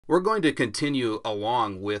We're going to continue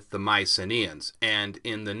along with the Mycenaeans, and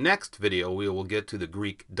in the next video we will get to the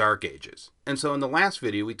Greek Dark Ages. And so in the last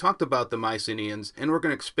video we talked about the Mycenaeans, and we're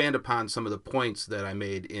going to expand upon some of the points that I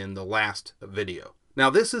made in the last video. Now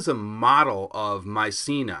this is a model of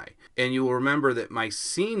Mycenae, and you will remember that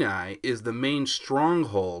Mycenae is the main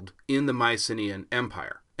stronghold in the Mycenaean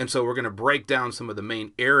Empire. And so we're going to break down some of the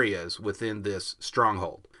main areas within this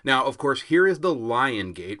stronghold. Now, of course, here is the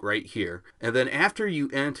Lion Gate right here. And then after you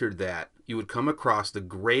entered that, you would come across the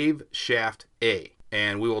Grave Shaft A.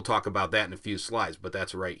 And we will talk about that in a few slides, but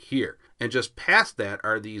that's right here. And just past that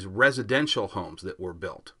are these residential homes that were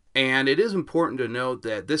built. And it is important to note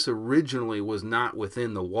that this originally was not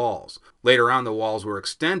within the walls. Later on, the walls were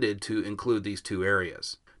extended to include these two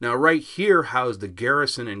areas. Now, right here housed the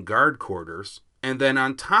garrison and guard quarters. And then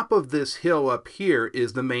on top of this hill up here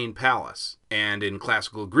is the main palace. And in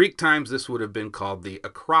classical Greek times, this would have been called the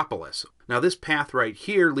Acropolis. Now this path right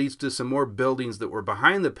here leads to some more buildings that were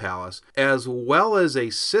behind the palace, as well as a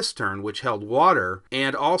cistern which held water,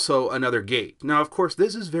 and also another gate. Now, of course,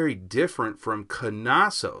 this is very different from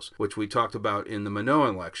Knossos, which we talked about in the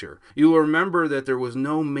Minoan lecture. You will remember that there was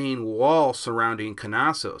no main wall surrounding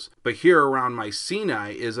Knossos, but here around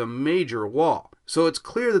Mycenae is a major wall. So it's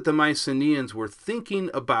clear that the Mycenaeans were thinking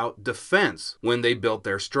about defense when they built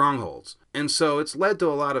their strongholds. And so it's led to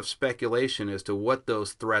a lot of speculation as to what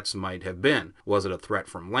those threats might have been. Was it a threat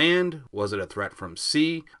from land? Was it a threat from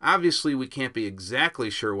sea? Obviously, we can't be exactly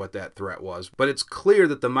sure what that threat was, but it's clear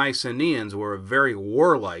that the Mycenaeans were a very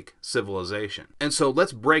warlike civilization. And so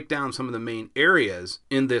let's break down some of the main areas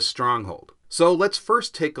in this stronghold. So let's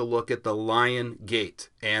first take a look at the Lion Gate,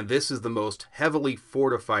 and this is the most heavily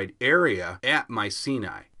fortified area at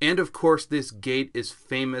Mycenae. And of course, this gate is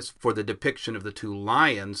famous for the depiction of the two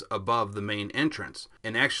lions above the main entrance.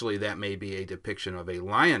 And actually, that may be a depiction of a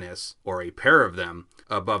lioness, or a pair of them,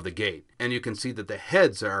 above the gate. And you can see that the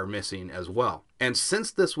heads are missing as well. And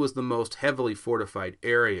since this was the most heavily fortified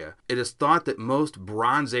area, it is thought that most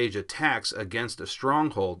Bronze Age attacks against a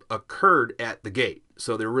stronghold occurred at the gate.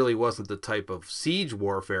 So there really wasn't the type of siege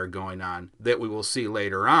warfare going on that we will see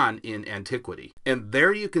later on in antiquity. And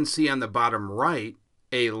there you can see on the bottom right,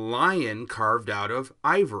 a lion carved out of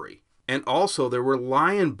ivory. And also there were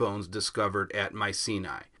lion bones discovered at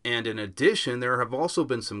Mycenae. And in addition, there have also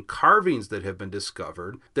been some carvings that have been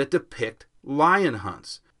discovered that depict lion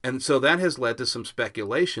hunts. And so that has led to some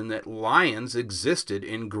speculation that lions existed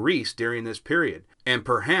in Greece during this period. And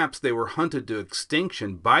perhaps they were hunted to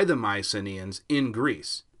extinction by the Mycenaeans in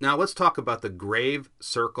Greece. Now let's talk about the Grave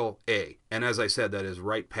Circle A. And as I said, that is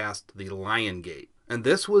right past the Lion Gate. And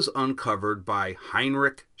this was uncovered by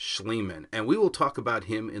Heinrich Schliemann. And we will talk about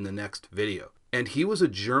him in the next video. And he was a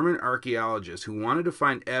German archaeologist who wanted to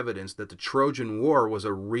find evidence that the Trojan War was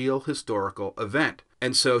a real historical event.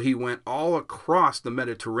 And so he went all across the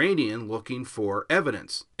Mediterranean looking for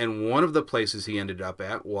evidence. And one of the places he ended up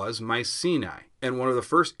at was Mycenae. And one of the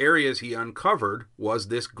first areas he uncovered was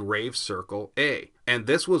this Grave Circle A. And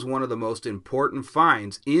this was one of the most important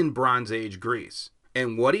finds in Bronze Age Greece.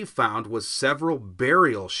 And what he found was several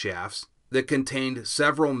burial shafts that contained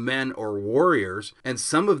several men or warriors, and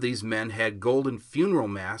some of these men had golden funeral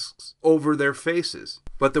masks over their faces.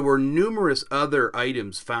 But there were numerous other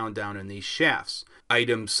items found down in these shafts.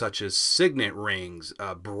 Items such as signet rings,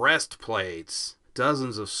 breastplates,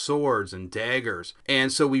 dozens of swords and daggers.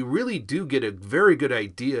 And so we really do get a very good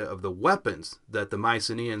idea of the weapons that the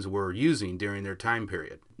Mycenaeans were using during their time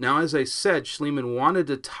period. Now, as I said, Schliemann wanted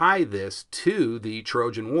to tie this to the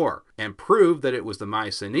Trojan War and prove that it was the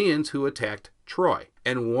Mycenaeans who attacked Troy.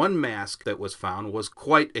 And one mask that was found was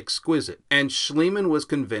quite exquisite. And Schliemann was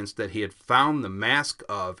convinced that he had found the mask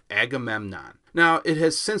of Agamemnon. Now, it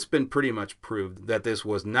has since been pretty much proved that this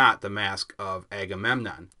was not the mask of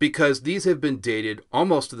Agamemnon, because these have been dated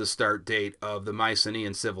almost to the start date of the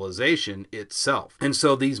Mycenaean civilization itself. And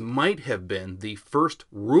so these might have been the first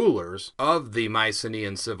rulers of the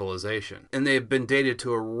Mycenaean civilization. And they have been dated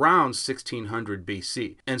to around 1600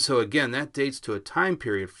 BC. And so again, that dates to a time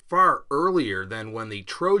period far earlier than when the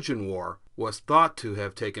Trojan War was thought to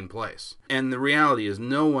have taken place. And the reality is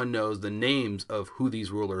no one knows the names of who these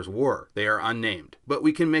rulers were. They are unnamed. But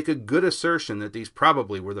we can make a good assertion that these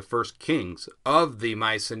probably were the first kings of the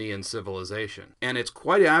Mycenaean civilization. And it's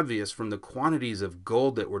quite obvious from the quantities of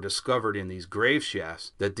gold that were discovered in these grave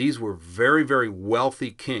shafts that these were very, very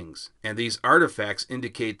wealthy kings. And these artifacts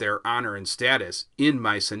indicate their honor and status in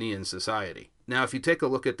Mycenaean society. Now, if you take a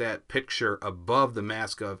look at that picture above the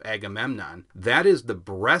mask of Agamemnon, that is the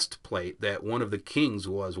breastplate that one of the kings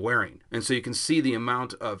was wearing. And so you can see the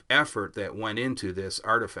amount of effort that went into this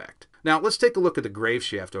artifact. Now let's take a look at the grave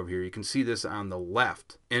shaft over here. You can see this on the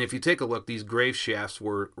left. And if you take a look, these grave shafts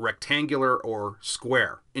were rectangular or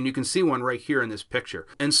square. And you can see one right here in this picture.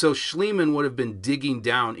 And so Schliemann would have been digging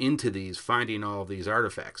down into these, finding all of these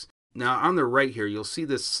artifacts. Now on the right here, you'll see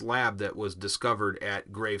this slab that was discovered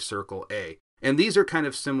at Grave Circle A. And these are kind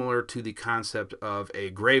of similar to the concept of a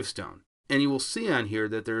gravestone. And you will see on here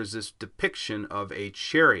that there is this depiction of a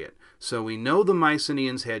chariot. So we know the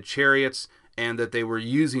Mycenaeans had chariots and that they were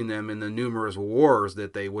using them in the numerous wars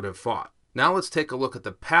that they would have fought. Now let's take a look at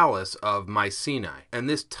the palace of Mycenae. And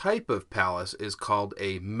this type of palace is called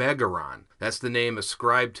a megaron. That's the name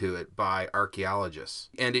ascribed to it by archaeologists.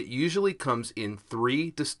 And it usually comes in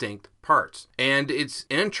 3 distinct parts. And its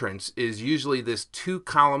entrance is usually this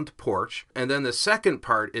 2-columned porch. And then the second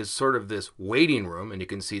part is sort of this waiting room. And you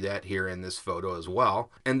can see that here in this photo as well.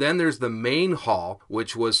 And then there's the main hall,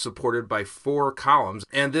 which was supported by 4 columns.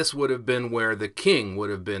 And this would have been where the king would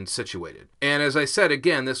have been situated. And as I said,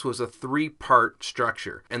 again, this was a 3-part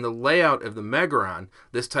structure. And the layout of the megaron,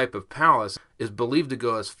 this type of palace, is believed to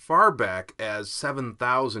go as far back as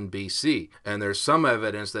 7000 BC. And there's some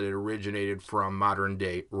evidence that it originated from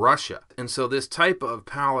modern-day Russia. And so this type of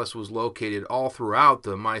palace was located all throughout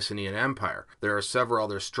the Mycenaean Empire. There are several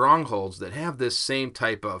other strongholds that have this same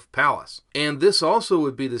type of palace. And this also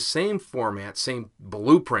would be the same format, same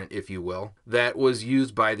blueprint, if you will, that was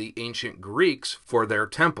used by the ancient Greeks for their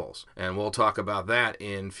temples. And we'll talk about that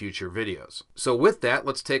in future videos. So with that,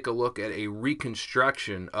 let's take a look at a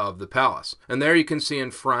reconstruction of the palace. And there you can see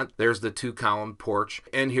in front, there's the 2-column porch.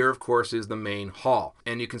 And here, of course, is the main hall.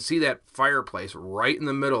 And you can see that fireplace right in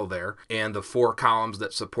the middle there and the 4 columns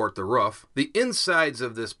that support the roof. The insides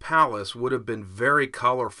of this palace would have been very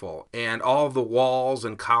colorful. And all of the walls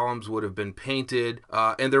and columns would have been painted.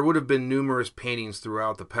 And there would have been numerous paintings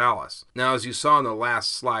throughout the palace. Now, as you saw in the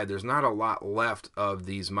last slide, there's not a lot left of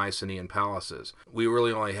these Mycenaean palaces. We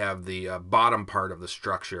really only have the bottom part of the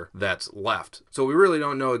structure that's left. So we really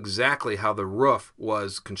don't know exactly how the roof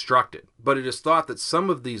was constructed. But it is thought that some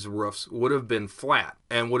of these roofs would have been flat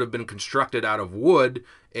and would have been constructed out of wood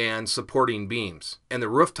and supporting beams. And the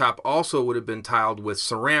rooftop also would have been tiled with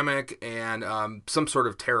ceramic and some sort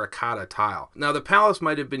of terracotta tile. Now, the palace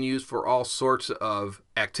might have been used for all sorts of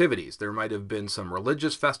activities. There might have been some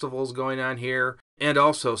religious festivals going on here. And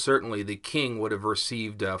also, certainly, the king would have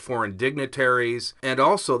received foreign dignitaries. And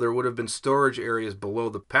also, there would have been storage areas below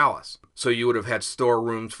the palace. So you would have had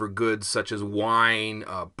storerooms for goods such as wine,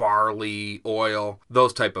 barley, oil,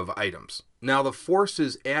 those type of items. Now, the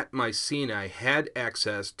forces at Mycenae had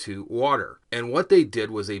access to water. And what they did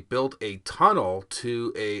was they built a tunnel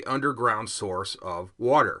to an underground source of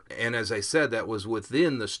water. And as I said, that was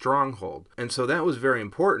within the stronghold. And so that was very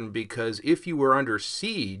important because if you were under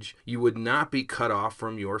siege, you would not be cut off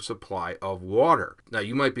from your supply of water. Now,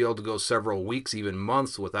 you might be able to go several weeks, even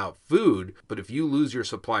months without food, but if you lose your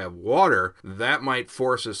supply of water, that might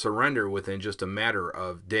force a surrender within just a matter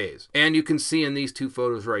of days. And you can see in these 2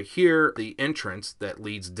 photos right here, the entrance that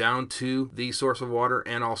leads down to the source of water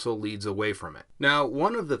and also leads away from it. Now,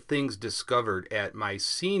 one of the things discovered at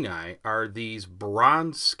Mycenae are these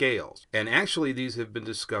bronze scales. And actually, these have been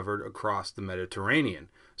discovered across the Mediterranean.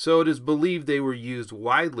 So it is believed they were used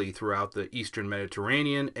widely throughout the Eastern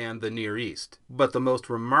Mediterranean and the Near East. But the most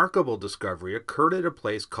remarkable discovery occurred at a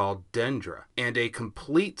place called Dendra, and a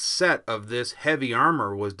complete set of this heavy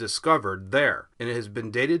armor was discovered there, and it has been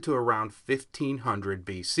dated to around 1500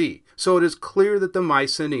 BC. So it is clear that the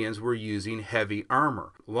Mycenaeans were using heavy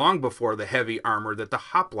armor, long before the heavy armor that the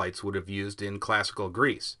hoplites would have used in classical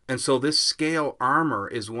Greece. And so this scale armor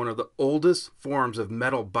is one of the oldest forms of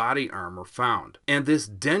metal body armor found. And this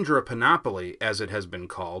Dendra panoply, as it has been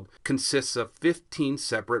called, consists of 15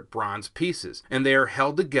 separate bronze pieces, and they are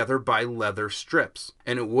held together by leather strips.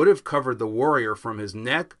 And it would have covered the warrior from his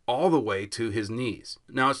neck all the way to his knees.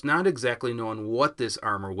 Now, it's not exactly known what this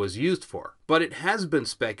armor was used for, but it has been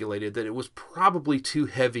speculated that it was probably too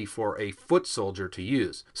heavy for a foot soldier to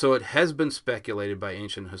use. So it has been speculated by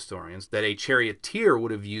ancient historians that a charioteer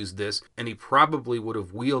would have used this, and he probably would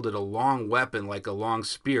have wielded a long weapon like a long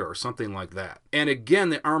spear or something like that. And again,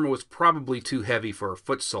 the armor was probably too heavy for a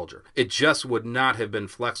foot soldier. It just would not have been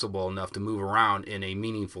flexible enough to move around in a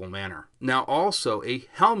meaningful manner. Now also, a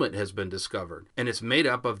helmet has been discovered, and it's made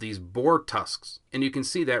up of these boar tusks. And you can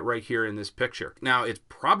see that right here in this picture. Now, it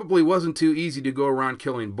probably wasn't too easy to go around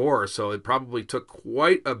killing boars, so it probably took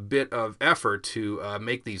quite a bit of effort to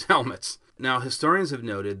make these helmets. Now, historians have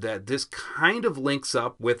noted that this kind of links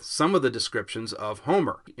up with some of the descriptions of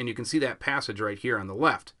Homer. And you can see that passage right here on the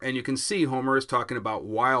left. And you can see Homer is talking about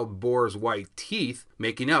wild boar's white teeth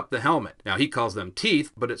making up the helmet. Now, he calls them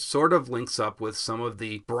teeth, but it sort of links up with some of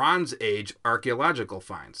the Bronze Age archaeological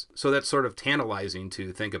finds. So that's sort of tantalizing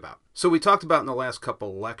to think about. So we talked about in the last couple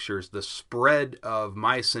of lectures the spread of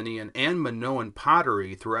Mycenaean and Minoan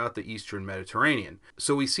pottery throughout the Eastern Mediterranean.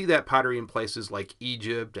 So we see that pottery in places like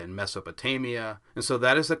Egypt and Mesopotamia. And so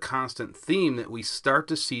that is a constant theme that we start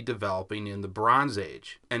to see developing in the Bronze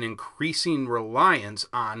Age, an increasing reliance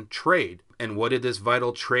on trade. And what did this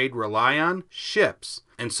vital trade rely on? Ships.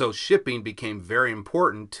 And so shipping became very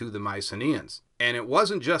important to the Mycenaeans. And it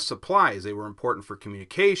wasn't just supplies, they were important for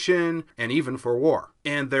communication and even for war.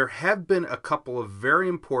 And there have been a couple of very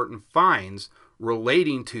important finds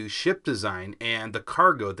relating to ship design and the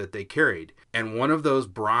cargo that they carried. And one of those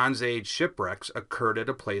Bronze Age shipwrecks occurred at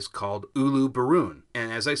a place called Uluburun.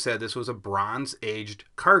 And as I said, this was a Bronze Aged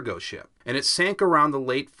cargo ship. And it sank around the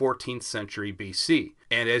late 14th century BC.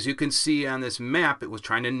 And as you can see on this map, it was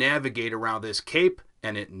trying to navigate around this cape,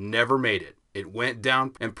 and it never made it. It went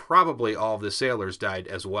down, and probably all of the sailors died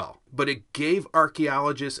as well. But it gave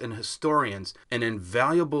archaeologists and historians an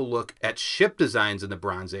invaluable look at ship designs in the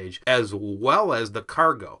Bronze Age, as well as the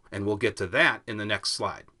cargo, and we'll get to that in the next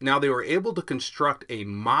slide. Now, they were able to construct a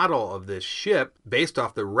model of this ship based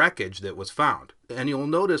off the wreckage that was found. And you'll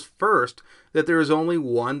notice first that there is only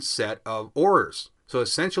one set of oars. So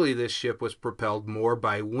essentially this ship was propelled more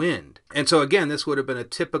by wind. And so again, this would have been a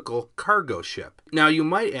typical cargo ship. Now you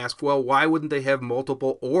might ask, well, why wouldn't they have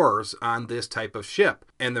multiple oars on this type of ship?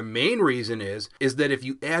 And the main reason is that if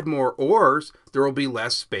you add more oars, there will be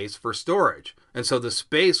less space for storage. And so the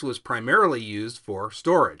space was primarily used for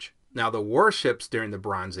storage. Now, the warships during the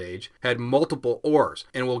Bronze Age had multiple oars,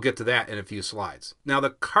 and we'll get to that in a few slides. Now,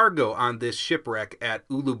 the cargo on this shipwreck at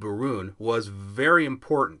Uluburun was very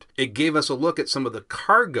important. It gave us a look at some of the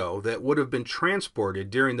cargo that would have been transported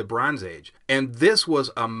during the Bronze Age, and this was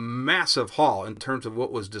a massive haul in terms of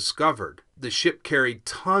what was discovered. The ship carried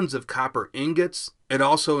tons of copper ingots. It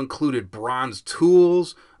also included bronze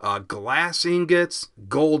tools, glass ingots,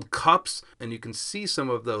 gold cups, and you can see some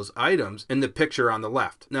of those items in the picture on the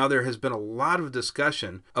left. Now, there has been a lot of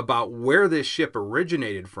discussion about where this ship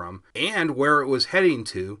originated from and where it was heading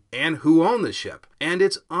to and who owned the ship. And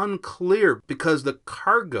it's unclear because the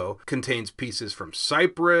cargo contains pieces from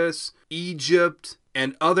Cyprus, Egypt,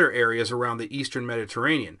 and other areas around the Eastern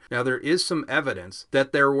Mediterranean. Now, there is some evidence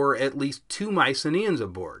that there were at least 2 Mycenaeans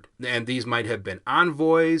aboard, and these might have been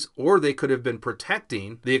envoys, or they could have been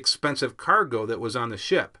protecting the expensive cargo that was on the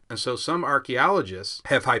ship. And so some archaeologists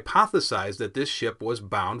have hypothesized that this ship was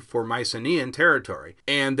bound for Mycenaean territory,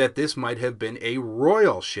 and that this might have been a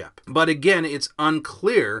royal ship. But again, it's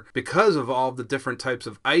unclear because of all the different types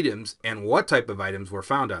of items and what type of items were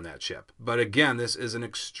found on that ship. But again, this is an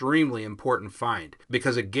extremely important find,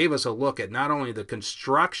 because it gave us a look at not only the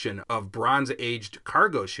construction of Bronze-aged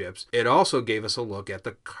cargo ships, it also gave us a look at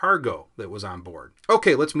the cargo that was on board.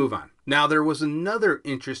 Okay, let's move on. Now, there was another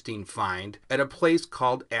interesting find at a place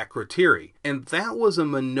called Akrotiri, and that was a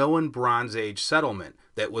Minoan Bronze Age settlement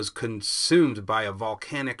that was consumed by a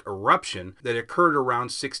volcanic eruption that occurred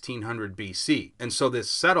around 1600 BC. And so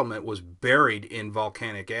this settlement was buried in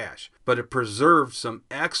volcanic ash, but it preserved some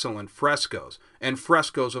excellent frescoes. And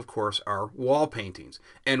frescoes, of course, are wall paintings.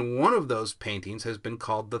 And one of those paintings has been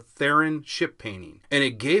called the Theron ship painting. And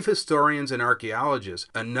it gave historians and archaeologists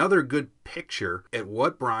another good picture at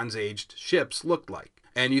what Bronze-aged ships looked like.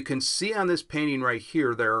 And you can see on this painting right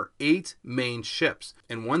here, there are 8 main ships.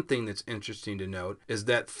 And one thing that's interesting to note is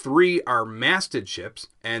that 3 are masted ships,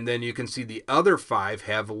 and then you can see the other 5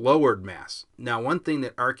 have lowered masts. Now, one thing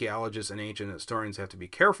that archaeologists and ancient historians have to be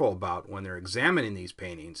careful about when they're examining these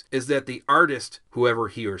paintings is that the artist, whoever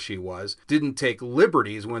he or she was, didn't take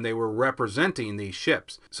liberties when they were representing these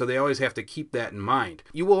ships. So they always have to keep that in mind.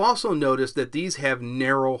 You will also notice that these have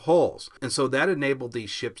narrow hulls, and so that enabled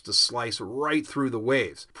these ships to slice right through the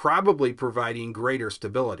waves, probably providing greater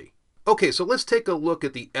stability. Okay, so let's take a look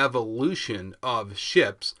at the evolution of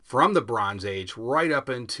ships from the Bronze Age right up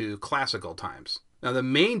into classical times. Now, the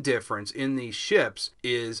main difference in these ships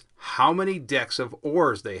is how many decks of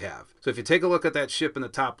oars they have. So if you take a look at that ship in the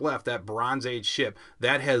top left, that Bronze Age ship,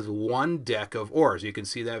 that has 1 deck of oars. You can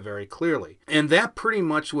see that very clearly. And that pretty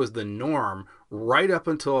much was the norm right up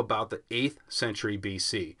until about the 8th century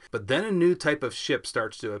BC. But then a new type of ship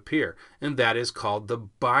starts to appear, and that is called the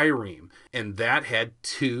bireme. And that had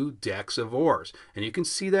 2 decks of oars. And you can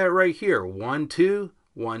see that right here, 1, 2,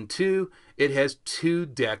 1, 2, it has 2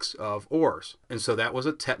 decks of oars. And so that was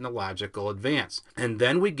a technological advance. And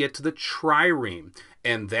then we get to the trireme,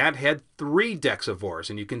 and that had 3 decks of oars.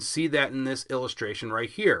 And you can see that in this illustration right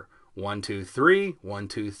here. 1, 2, 3, 1,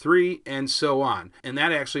 2, 3, and so on. And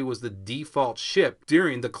that actually was the default ship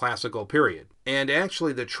during the classical period. And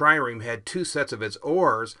actually the trireme had 2 sets of its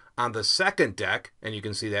oars on the second deck, and you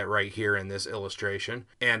can see that right here in this illustration,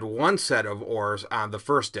 and 1 set of oars on the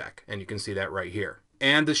first deck, and you can see that right here.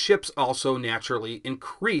 And the ships also naturally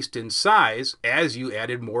increased in size as you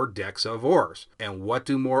added more decks of oars. And what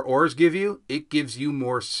do more oars give you? It gives you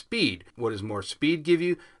more speed. What does more speed give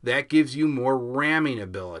you? That gives you more ramming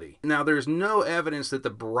ability. Now, there's no evidence that the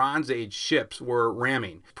Bronze Age ships were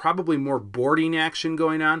ramming. Probably more boarding action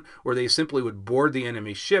going on, where they simply would board the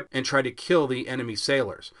enemy ship and try to kill the enemy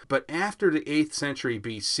sailors. But after the 8th century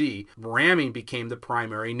BC, ramming became the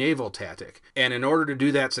primary naval tactic. And in order to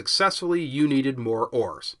do that successfully, you needed more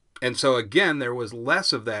oars. And so again, there was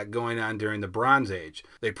less of that going on during the Bronze Age.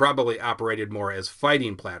 They probably operated more as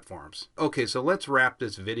fighting platforms. Okay, so let's wrap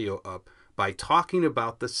this video up by talking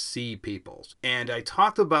about the Sea Peoples. And I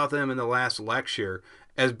talked about them in the last lecture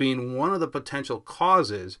as being one of the potential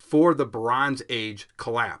causes for the Bronze Age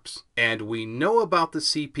collapse. And we know about the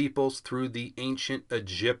Sea Peoples through the ancient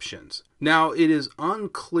Egyptians. Now, it is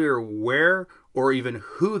unclear where or even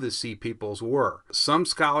who the Sea Peoples were. Some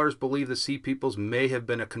scholars believe the Sea Peoples may have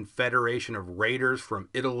been a confederation of raiders from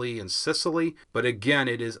Italy and Sicily, but again,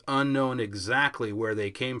 it is unknown exactly where they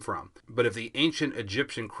came from. But if the ancient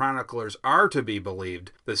Egyptian chroniclers are to be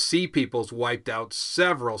believed, the Sea Peoples wiped out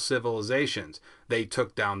several civilizations. They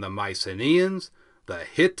took down the Mycenaeans, the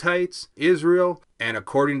Hittites, Israel, and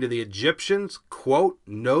according to the Egyptians, quote,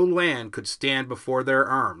 no land could stand before their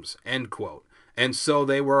arms, end quote. And so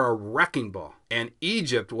they were a wrecking ball, and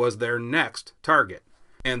Egypt was their next target.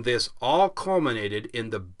 And this all culminated in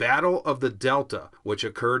the Battle of the Delta, which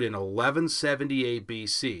occurred in 1178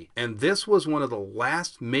 BC. And this was one of the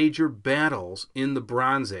last major battles in the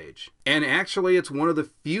Bronze Age. And actually, it's one of the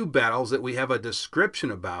few battles that we have a description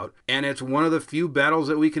about, and it's one of the few battles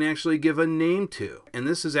that we can actually give a name to. And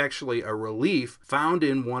this is actually a relief found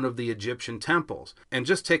in one of the Egyptian temples. And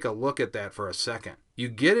just take a look at that for a second. You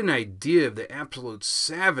get an idea of the absolute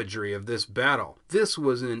savagery of this battle. This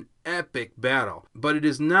was an epic battle, but it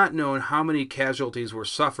is not known how many casualties were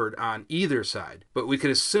suffered on either side, but we can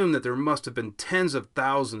assume that there must have been tens of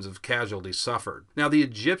thousands of casualties suffered. Now, the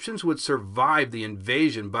Egyptians would survive the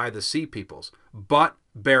invasion by the Sea Peoples, but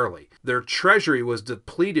barely. Their treasury was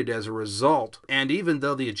depleted as a result, and even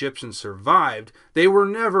though the Egyptians survived, they were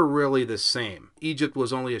never really the same. Egypt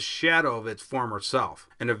was only a shadow of its former self,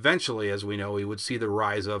 and eventually, as we know, we would see the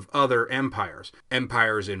rise of other empires.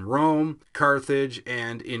 Empires in Rome, Carthage,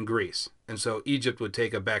 and in Greece. And so Egypt would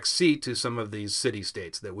take a back seat to some of these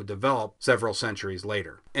city-states that would develop several centuries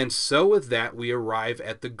later. And so with that, we arrive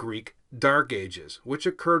at the Greek Dark Ages, which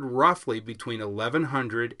occurred roughly between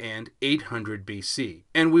 1100 and 800 BC.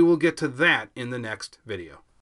 And we will get to that in the next video.